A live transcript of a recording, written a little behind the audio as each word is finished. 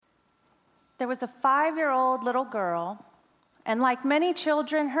There was a 5-year-old little girl, and like many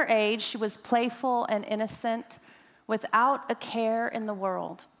children her age, she was playful and innocent, without a care in the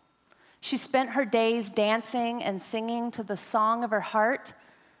world. She spent her days dancing and singing to the song of her heart,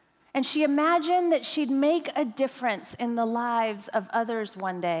 and she imagined that she'd make a difference in the lives of others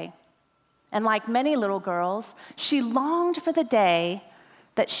one day. And like many little girls, she longed for the day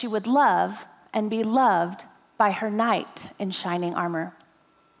that she would love and be loved by her knight in shining armor.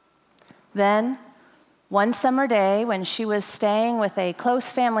 Then, one summer day, when she was staying with a close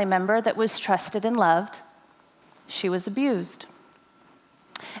family member that was trusted and loved, she was abused.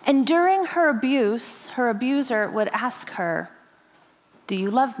 And during her abuse, her abuser would ask her, "Do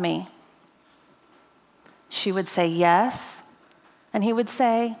you love me?" She would say yes, and he would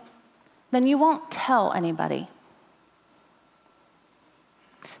say, "Then you won't tell anybody."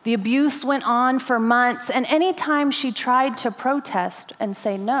 The abuse went on for months, and any time she tried to protest and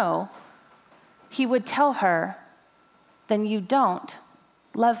say no, he would tell her, "Then you don't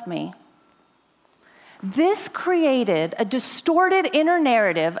love me." This created a distorted inner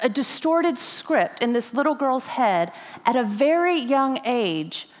narrative, a distorted script in this little girl's head at a very young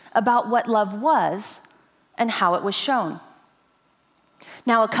age about what love was and how it was shown.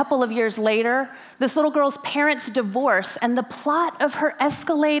 Now, a couple of years later, this little girl's parents divorced, and the plot of her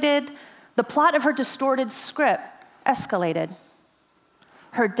distorted script escalated.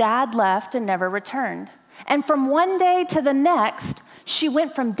 Her dad left and never returned. And from one day to the next, she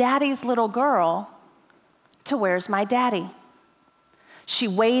went from daddy's little girl to where's my daddy? She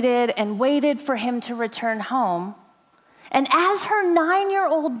waited and waited for him to return home. And as her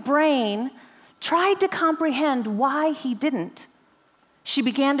 9-year-old brain tried to comprehend why he didn't, she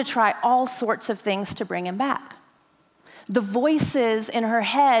began to try all sorts of things to bring him back. The voices in her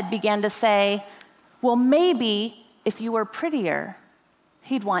head began to say, "Well, maybe if you were prettier,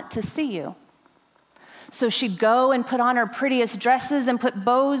 he'd want to see you." So she'd go and put on her prettiest dresses and put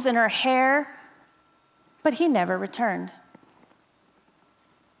bows in her hair, but he never returned.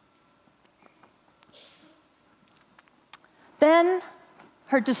 Then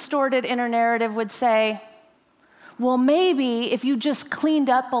her distorted inner narrative would say, "Well, maybe if you just cleaned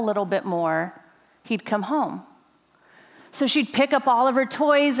up a little bit more, he'd come home." So she'd pick up all of her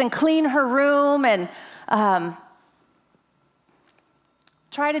toys and clean her room and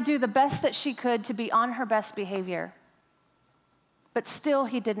try to do the best that she could to be on her best behavior. But still,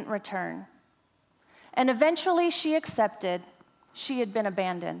 he didn't return. And eventually, she accepted she had been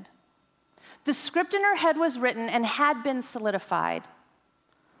abandoned. The script in her head was written and had been solidified.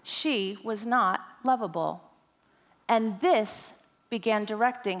 She was not lovable. And this began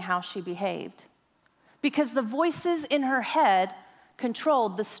directing how she behaved, because the voices in her head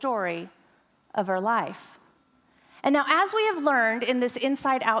controlled the story of her life. And now, as we have learned in this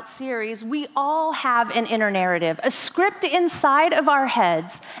Inside Out series, we all have an inner narrative, a script inside of our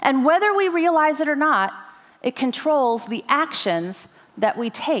heads, and whether we realize it or not, it controls the actions that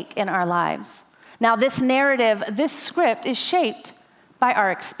we take in our lives. Now, this narrative, this script is shaped by our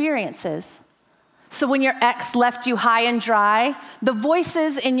experiences. So when your ex left you high and dry, the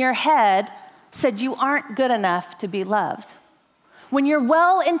voices in your head said you aren't good enough to be loved. When your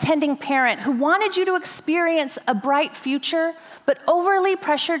well-intending parent who wanted you to experience a bright future but overly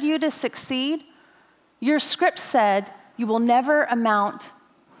pressured you to succeed, your script said you will never amount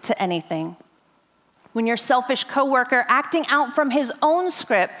to anything. When your selfish coworker, acting out from his own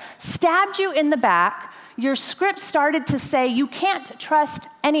script, stabbed you in the back, your script started to say you can't trust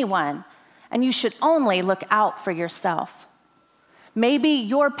anyone and you should only look out for yourself. Maybe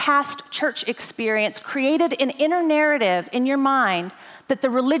your past church experience created an inner narrative in your mind that the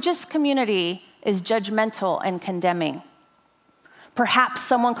religious community is judgmental and condemning. Perhaps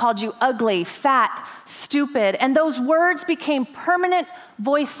someone called you ugly, fat, stupid, and those words became permanent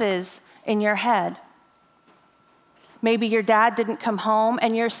voices in your head. Maybe your dad didn't come home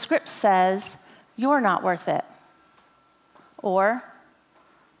and your script says, you're not worth it. Or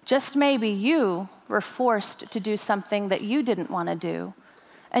just maybe you were forced to do something that you didn't want to do.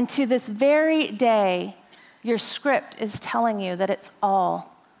 And to this very day, your script is telling you that it's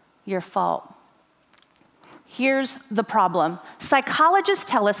all your fault. Here's the problem. Psychologists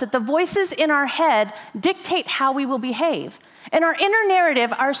tell us that the voices in our head dictate how we will behave. In our inner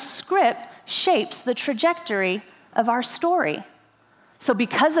narrative, our script shapes the trajectory of our story. So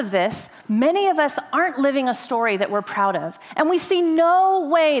because of this, many of us aren't living a story that we're proud of, and we see no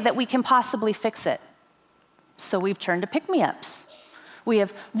way that we can possibly fix it. So we've turned to pick-me-ups. We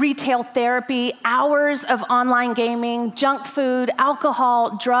have retail therapy, hours of online gaming, junk food,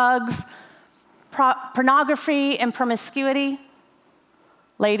 alcohol, drugs, pornography, and promiscuity.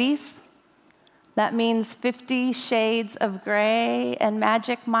 Ladies, That means 50 Shades of Grey and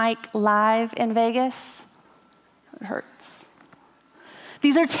Magic Mike live in Vegas. It hurts.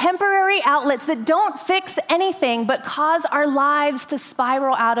 These are temporary outlets that don't fix anything but cause our lives to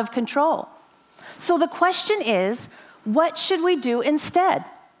spiral out of control. So the question is, what should we do instead?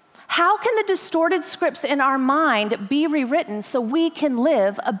 How can the distorted scripts in our mind be rewritten so we can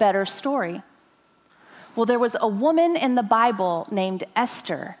live a better story? Well, there was a woman in the Bible named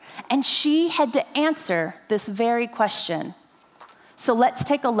Esther, and she had to answer this very question. So let's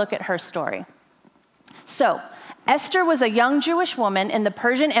take a look at her story. So, Esther was a young Jewish woman in the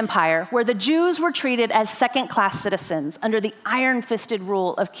Persian Empire where the Jews were treated as second-class citizens under the iron-fisted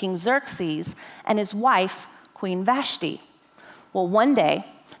rule of King Xerxes and his wife, Queen Vashti. Well, one day,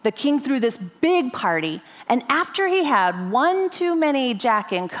 the king threw this big party, and after he had one too many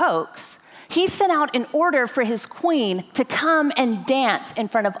Jack and Cokes, he sent out an order for his queen to come and dance in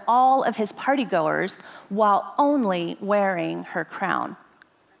front of all of his partygoers while only wearing her crown.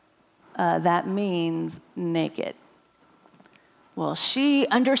 That means naked. Well, she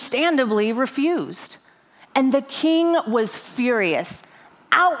understandably refused. And the king was furious,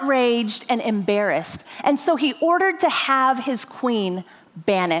 outraged, and embarrassed. And so he ordered to have his queen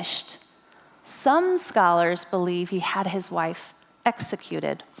banished. Some scholars believe he had his wife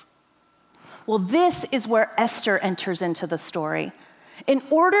executed. Well, this is where Esther enters into the story. In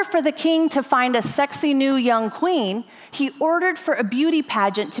order for the king to find a sexy new young queen, he ordered for a beauty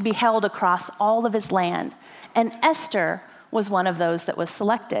pageant to be held across all of his land. And Esther was one of those that was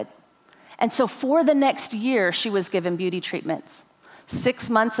selected. And so for the next year, she was given beauty treatments. 6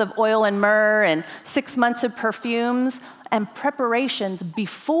 months of oil and myrrh and 6 months of perfumes and preparations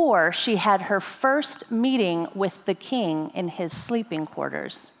before she had her first meeting with the king in his sleeping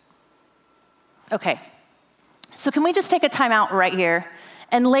quarters. Okay. So can we just take a time out right here?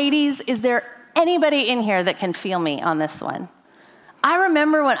 And ladies, is there anybody in here that can feel me on this one? I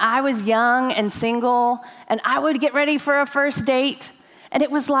remember when I was young and single, and I would get ready for a first date, and it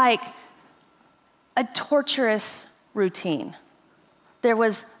was like a torturous routine. There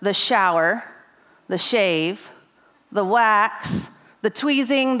was the shower, the shave, the wax, the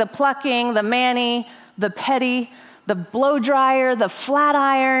tweezing, the plucking, the mani, the pedi, the blow dryer, the flat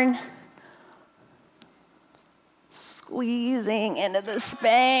iron, squeezing into the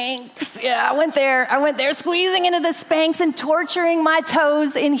Spanx. Yeah, I went there, squeezing into the Spanx and torturing my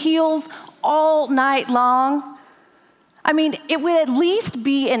toes in heels all night long. I mean, it would at least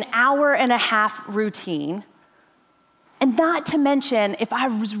be an hour and a half routine. And not to mention, if I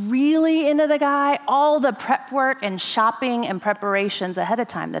was really into the guy, all the prep work and shopping and preparations ahead of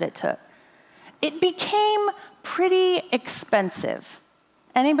time that it took. It became pretty expensive.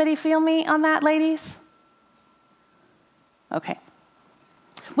 Anybody feel me on that, ladies? Okay.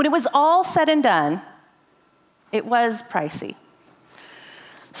 When it was all said and done, it was pricey.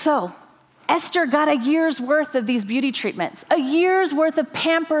 So, Esther got a year's worth of these beauty treatments, a year's worth of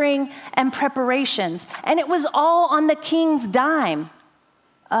pampering and preparations, and it was all on the king's dime.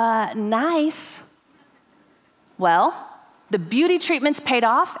 Nice. Well, the beauty treatments paid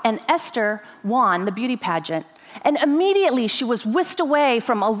off, and Esther won the beauty pageant. And immediately she was whisked away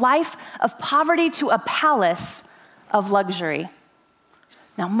from a life of poverty to a palace of luxury.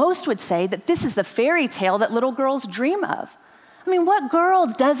 Now, most would say that this is the fairy tale that little girls dream of. I mean, what girl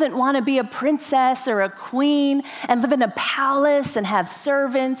doesn't want to be a princess or a queen and live in a palace and have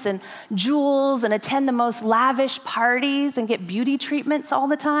servants and jewels and attend the most lavish parties and get beauty treatments all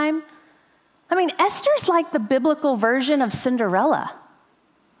the time? I mean, Esther's like the biblical version of Cinderella.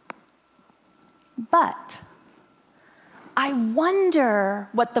 But I wonder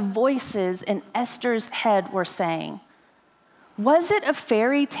what the voices in Esther's head were saying. Was it a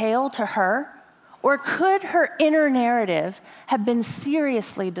fairy tale to her, or could her inner narrative have been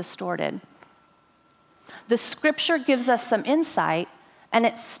seriously distorted? The scripture gives us some insight, and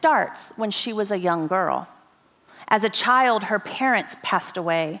it starts when she was a young girl. As a child, her parents passed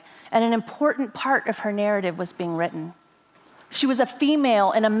away, and an important part of her narrative was being written. She was a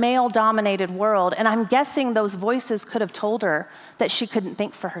female in a male-dominated world, and I'm guessing those voices could have told her that she couldn't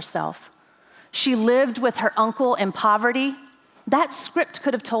think for herself. She lived with her uncle in poverty. That script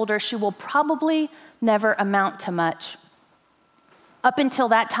could have told her she will probably never amount to much. Up until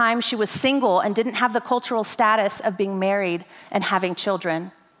that time, she was single and didn't have the cultural status of being married and having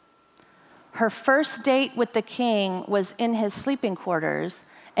children. Her first date with the king was in his sleeping quarters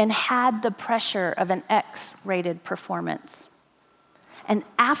and had the pressure of an X-rated performance. And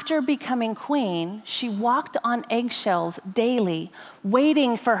after becoming queen, she walked on eggshells daily,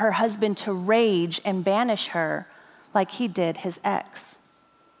 waiting for her husband to rage and banish her like he did his ex.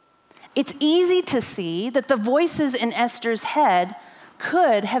 it's easy to see that the voices in Esther's head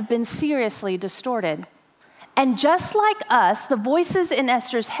could have been seriously distorted. And just like us, the voices in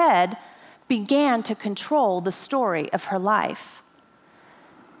Esther's head began to control the story of her life.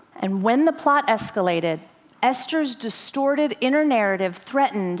 And when the plot escalated, Esther's distorted inner narrative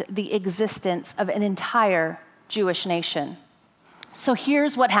threatened the existence of an entire Jewish nation. So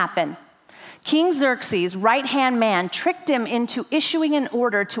here's what happened. King Xerxes' right-hand man tricked him into issuing an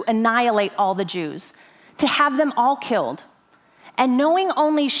order to annihilate all the Jews, to have them all killed. And knowing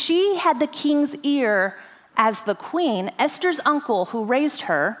only she had the king's ear as the queen, Esther's uncle, who raised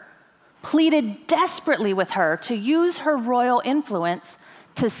her, pleaded desperately with her to use her royal influence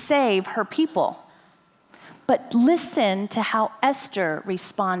to save her people. But listen to how Esther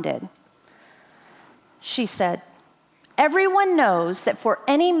responded. She said, "Everyone knows that for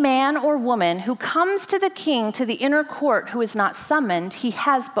any man or woman who comes to the king to the inner court who is not summoned, he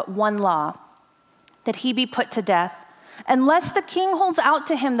has but one law, that he be put to death, unless the king holds out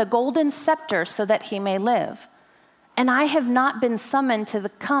to him the golden scepter so that he may live. And I have not been summoned to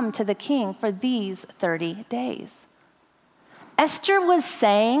come to the king for these 30 days. Esther was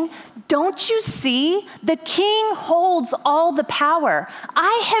saying, don't you see? The king holds all the power.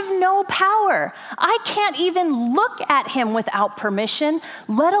 I have no power. I can't even look at him without permission,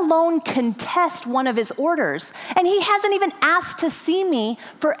 let alone contest one of his orders. And he hasn't even asked to see me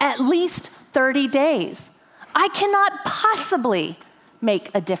for at least 30 days. I cannot possibly make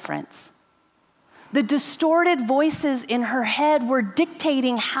a difference." The distorted voices in her head were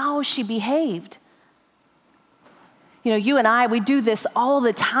dictating how she behaved. You know, you and I, we do this all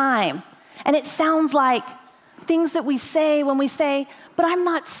the time. And it sounds like things that we say when we say, but I'm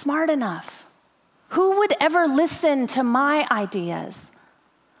not smart enough. Who would ever listen to my ideas?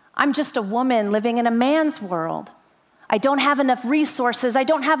 I'm just a woman living in a man's world. I don't have enough resources. I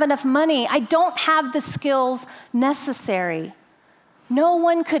don't have enough money. I don't have the skills necessary. No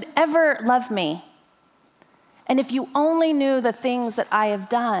one could ever love me. And if you only knew the things that I have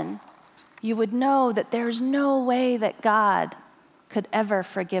done, you would know that there's no way that God could ever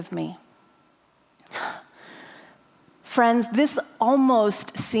forgive me. Friends, this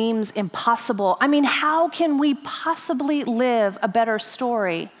almost seems impossible. I mean, how can we possibly live a better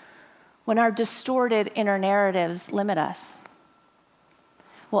story when our distorted inner narratives limit us?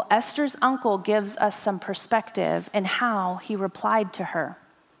 Well, Esther's uncle gives us some perspective in how he replied to her.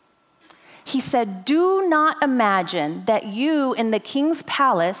 He said, "Do not imagine that you in the king's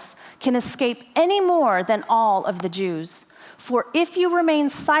palace can escape any more than all of the Jews. For if you remain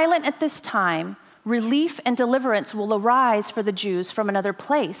silent at this time, relief and deliverance will arise for the Jews from another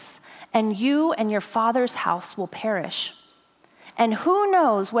place, and you and your father's house will perish. And who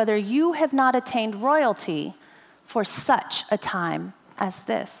knows whether you have not attained royalty for such a time as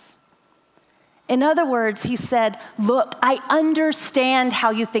this?" In other words, he said, look, I understand how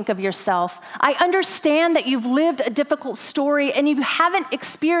you think of yourself. I understand that you've lived a difficult story and you haven't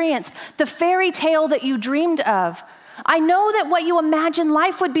experienced the fairy tale that you dreamed of. I know that what you imagine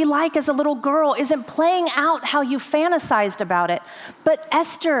life would be like as a little girl isn't playing out how you fantasized about it. But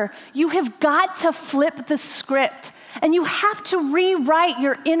Esther, you have got to flip the script and you have to rewrite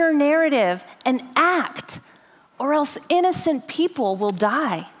your inner narrative and act, or else innocent people will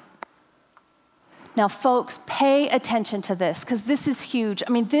die. Now, folks, pay attention to this, because this is huge. I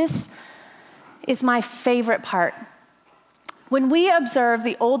mean, this is my favorite part. When we observe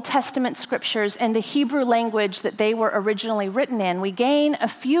the Old Testament scriptures in the Hebrew language that they were originally written in, we gain a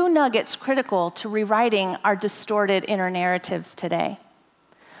few nuggets critical to rewriting our distorted inner narratives today.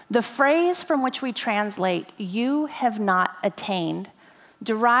 The phrase from which we translate, "you have not attained,"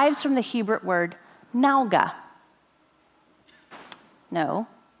 derives from the Hebrew word nalga. No,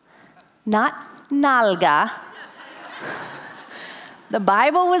 not nalga. The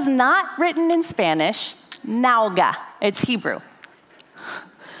Bible was not written in Spanish. Nalga. It's Hebrew.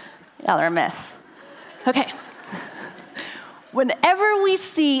 Y'all are a mess. Okay. Whenever we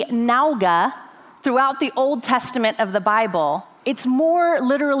see nalga throughout the Old Testament of the Bible, it's more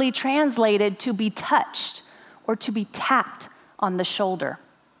literally translated to be touched or to be tapped on the shoulder.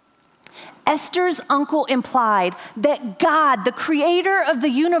 Esther's uncle implied that God, the creator of the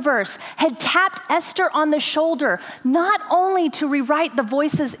universe, had tapped Esther on the shoulder, not only to rewrite the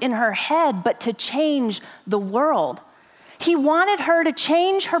voices in her head, but to change the world. He wanted her to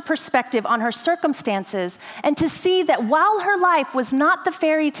change her perspective on her circumstances and to see that while her life was not the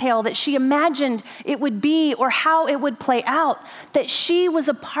fairy tale that she imagined it would be or how it would play out, that she was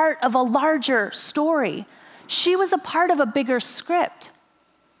a part of a larger story. She was a part of a bigger script.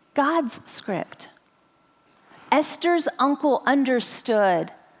 God's script. Esther's uncle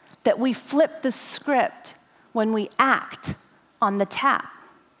understood that we flip the script when we act on the tap.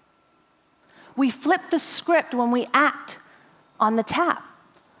 We flip the script when we act on the tap.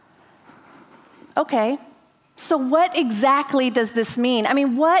 Okay, so what exactly does this mean? I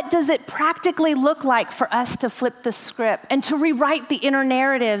mean, what does it practically look like for us to flip the script and to rewrite the inner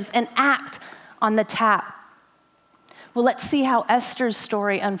narratives and act on the tap? Well, let's see how Esther's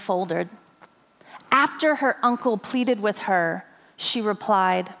story unfolded. After her uncle pleaded with her, she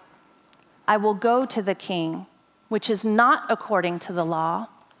replied, "I will go to the king, which is not according to the law,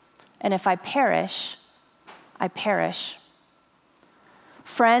 and if I perish, I perish."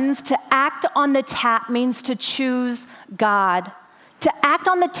 Friends, to act on the tap means to choose God. To act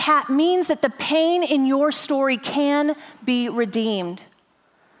on the tap means that the pain in your story can be redeemed.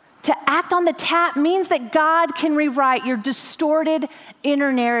 To act on the tap means that God can rewrite your distorted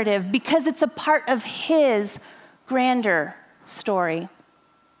inner narrative because it's a part of His grander story.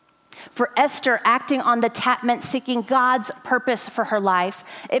 For Esther, acting on the tap meant seeking God's purpose for her life.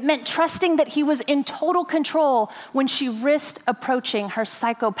 It meant trusting that He was in total control when she risked approaching her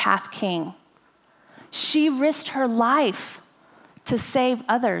psychopath king. She risked her life to save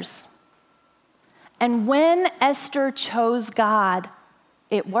others. And when Esther chose God,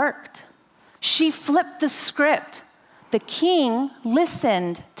 it worked. She flipped the script. The king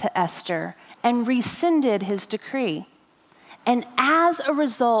listened to Esther and rescinded his decree. And as a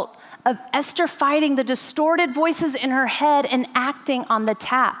result of Esther fighting the distorted voices in her head and acting on the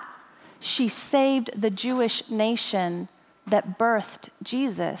tap, she saved the Jewish nation that birthed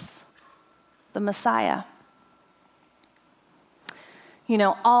Jesus, the Messiah. You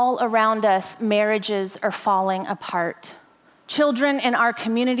know, all around us, marriages are falling apart. Children in our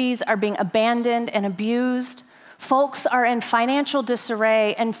communities are being abandoned and abused. Folks are in financial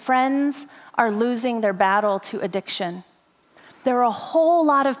disarray, and friends are losing their battle to addiction. There are a whole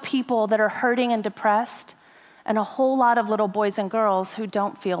lot of people that are hurting and depressed, and a whole lot of little boys and girls who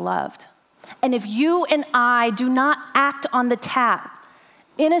don't feel loved. And if you and I do not act on the tap,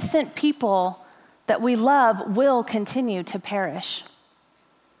 innocent people that we love will continue to perish.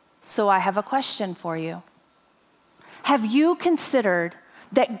 So I have a question for you. Have you considered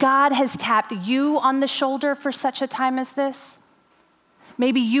that God has tapped you on the shoulder for such a time as this?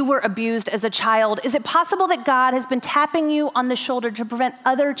 Maybe you were abused as a child. Is it possible that God has been tapping you on the shoulder to prevent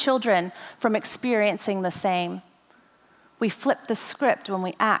other children from experiencing the same? We flip the script when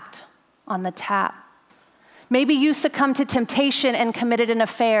we act on the tap. Maybe you succumbed to temptation and committed an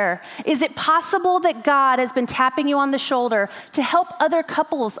affair. Is it possible that God has been tapping you on the shoulder to help other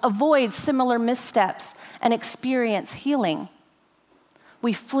couples avoid similar missteps and experience healing?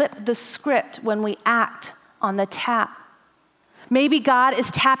 We flip the script when we act on the tap. Maybe God is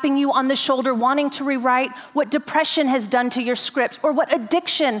tapping you on the shoulder, wanting to rewrite what depression has done to your script or what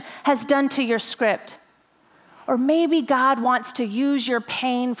addiction has done to your script. Or maybe God wants to use your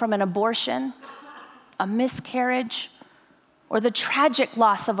pain from an abortion, a miscarriage, or the tragic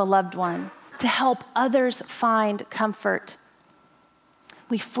loss of a loved one to help others find comfort.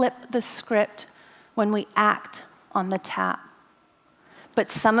 We flip the script when we act on the tap. But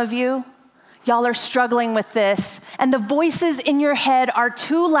some of you, y'all are struggling with this, and the voices in your head are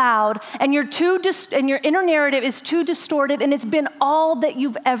too loud, and your inner narrative is too distorted, and it's been all that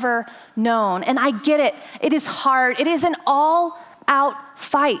you've ever known. And I get it. It is hard. It is an all-out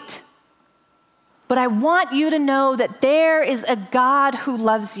fight. But I want you to know that there is a God who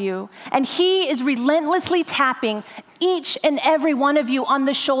loves you, and He is relentlessly tapping each and every one of you on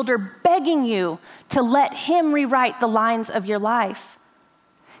the shoulder, begging you to let Him rewrite the lines of your life.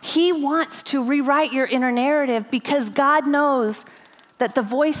 He wants to rewrite your inner narrative because God knows that the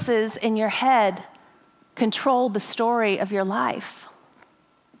voices in your head control the story of your life.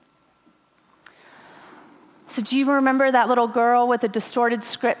 So do you remember that little girl with the distorted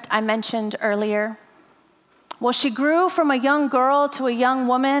script I mentioned earlier? Well, she grew from a young girl to a young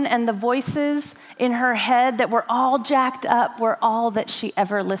woman, and the voices in her head that were all jacked up were all that she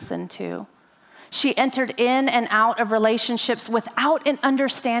ever listened to. She entered in and out of relationships without an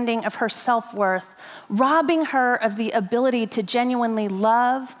understanding of her self-worth, robbing her of the ability to genuinely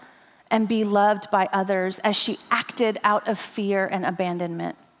love and be loved by others as she acted out of fear and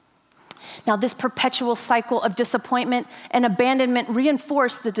abandonment. Now, this perpetual cycle of disappointment and abandonment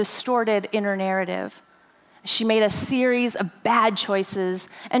reinforced the distorted inner narrative. She made a series of bad choices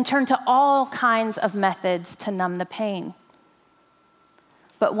and turned to all kinds of methods to numb the pain.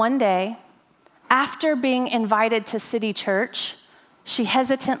 But one day, after being invited to City Church, she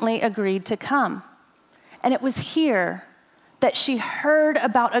hesitantly agreed to come. And it was here that she heard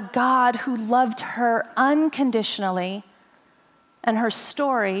about a God who loved her unconditionally and her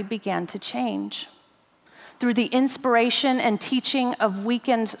story began to change. Through the inspiration and teaching of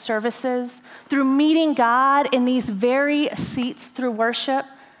weekend services, through meeting God in these very seats through worship,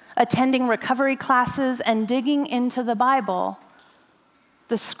 attending recovery classes, and digging into the Bible,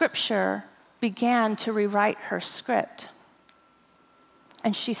 the scripture began to rewrite her script.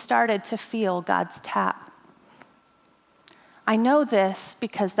 And she started to feel God's tap. I know this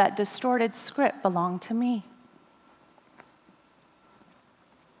because that distorted script belonged to me.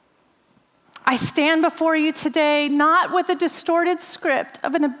 I stand before you today not with a distorted script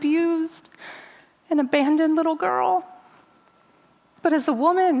of an abused and abandoned little girl, but as a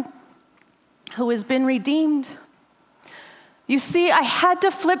woman who has been redeemed. You see, I had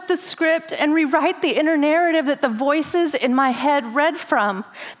to flip the script and rewrite the inner narrative that the voices in my head read from,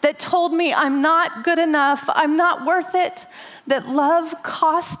 that told me I'm not good enough, I'm not worth it, that love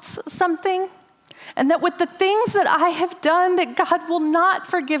costs something, and that with the things that I have done, that God will not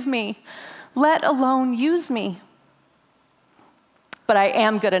forgive me, let alone use me. But I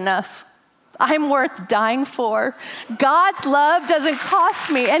am good enough. I'm worth dying for. God's love doesn't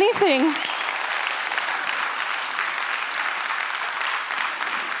cost me anything.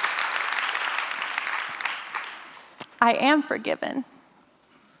 I am forgiven,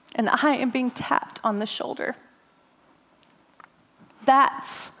 and I am being tapped on the shoulder.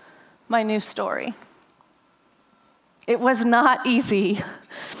 That's my new story. It was not easy.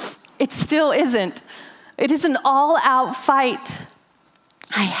 It still isn't. It is an all-out fight.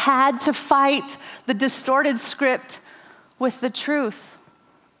 I had to fight the distorted script with the truth.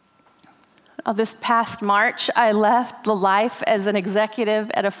 This past March, I left the life as an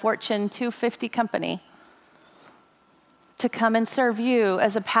executive at a Fortune 250 company to come and serve you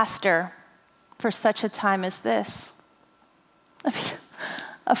as a pastor for such a time as this. I mean,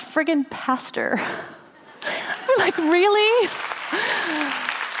 a friggin' pastor. Like, really?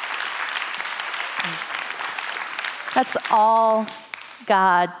 That's all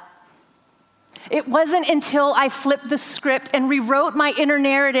God. It wasn't until I flipped the script and rewrote my inner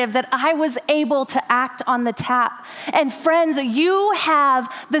narrative that I was able to act on the tap. And friends, you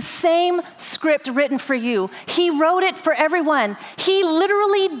have the same script written for you. He wrote it for everyone. He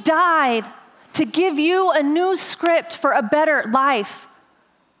literally died to give you a new script for a better life,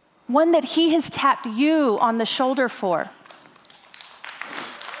 one that he has tapped you on the shoulder for.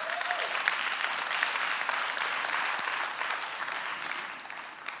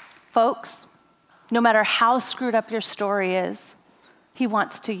 Folks, no matter how screwed up your story is, he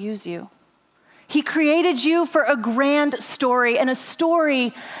wants to use you. He created you for a grand story, and a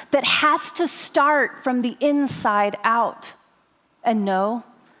story that has to start from the inside out. And no,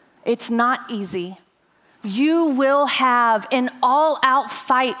 it's not easy. You will have an all-out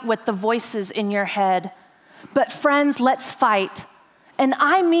fight with the voices in your head. But friends, let's fight. And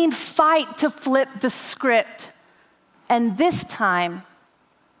I mean fight to flip the script. And this time,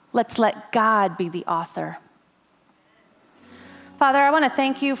 let's let God be the author. Father, I want to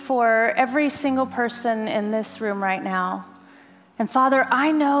thank you for every single person in this room right now. And Father,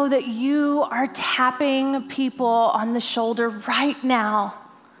 I know that you are tapping people on the shoulder right now.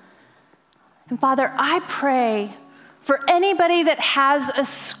 And Father, I pray for anybody that has a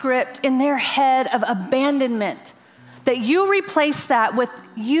script in their head of abandonment, that you replace that with,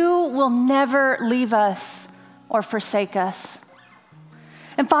 you will never leave us or forsake us.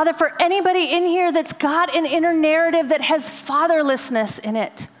 And Father, for anybody in here that's got an inner narrative that has fatherlessness in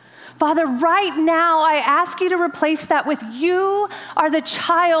it, Father, right now I ask you to replace that with, you are the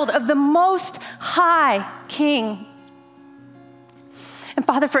child of the Most High King. And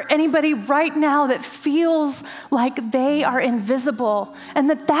Father, for anybody right now that feels like they are invisible and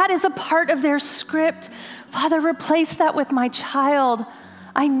that is a part of their script, Father, replace that with, my child,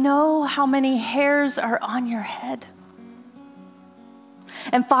 I know how many hairs are on your head.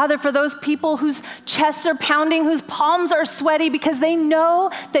 And Father, for those people whose chests are pounding, whose palms are sweaty because they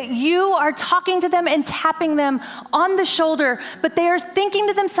know that you are talking to them and tapping them on the shoulder, but they are thinking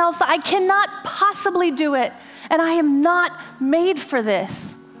to themselves, I cannot possibly do it, and I am not made for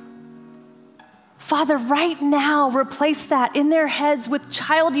this. Father, right now, replace that in their heads with,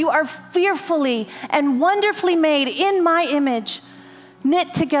 child, you are fearfully and wonderfully made in my image,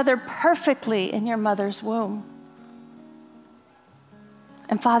 knit together perfectly in your mother's womb.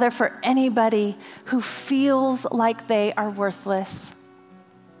 And Father, for anybody who feels like they are worthless,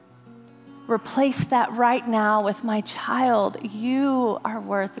 replace that right now with, my child, you are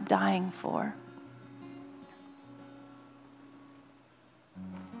worth dying for.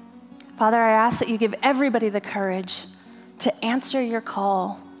 Father, I ask that you give everybody the courage to answer your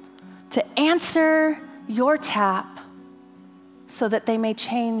call, to answer your tap, so that they may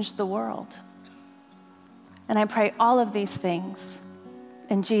change the world. And I pray all of these things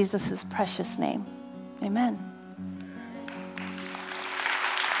in Jesus' precious name. Amen.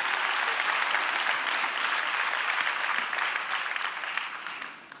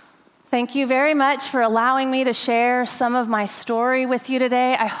 Thank you very much for allowing me to share some of my story with you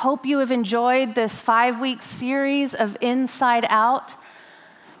today. I hope you have enjoyed this 5-week series of Inside Out.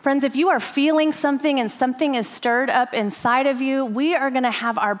 Friends, if you are feeling something and something is stirred up inside of you, we are going to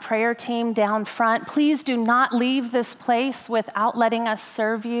have our prayer team down front. Please do not leave this place without letting us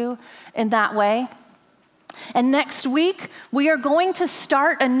serve you in that way. And next week, we are going to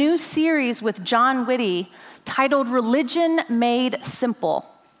start a new series with John Whitty titled Religion Made Simple.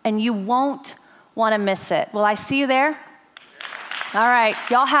 And you won't want to miss it. Will I see you there? All right.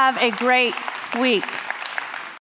 Y'all have a great week.